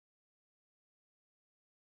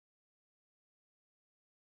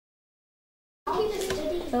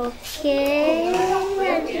Okay,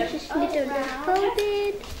 and just little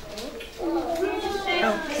folded.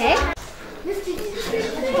 Okay.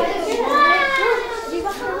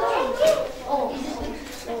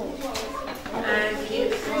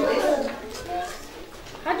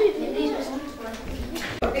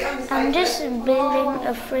 I'm just building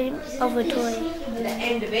a frame of a toy. The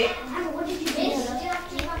end of it.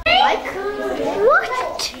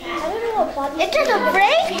 What? It is a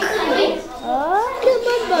break? Oh,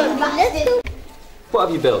 let's go. What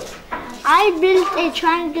have you built? I built a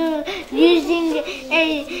triangle using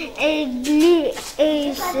a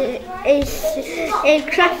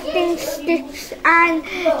crafting sticks and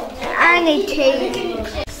a tape.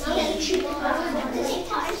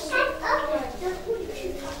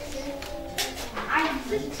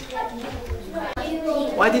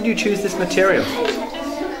 Why did you choose this material?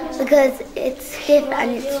 Because it's stiff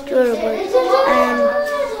and it's durable, and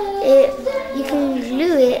you can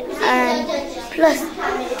glue it, and plus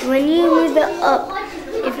when you move it up,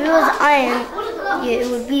 if it was iron, it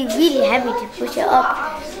would be really heavy to push it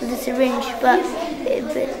up with a syringe, but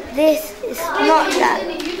this is not that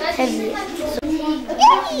heavy. So, yay,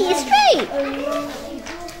 it's straight!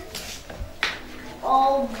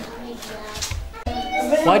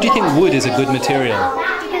 Why do you think wood is a good material?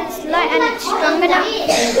 It's light and it's strong enough.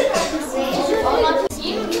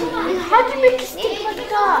 How do you make a stick like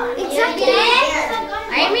that? Exactly.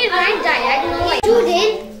 I made mine diagonal like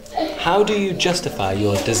Judith. How do you justify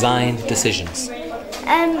your design decisions?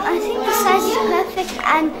 I think the size is perfect,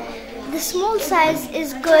 and the small size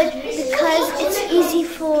is good because it's easy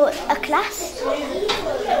for a class.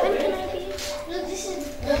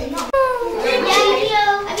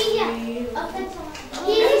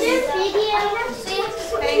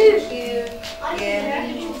 Thank you.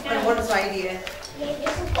 Yeah. And what is the idea?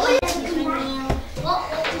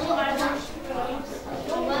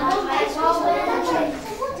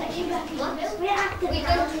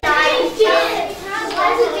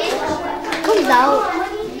 Comes out.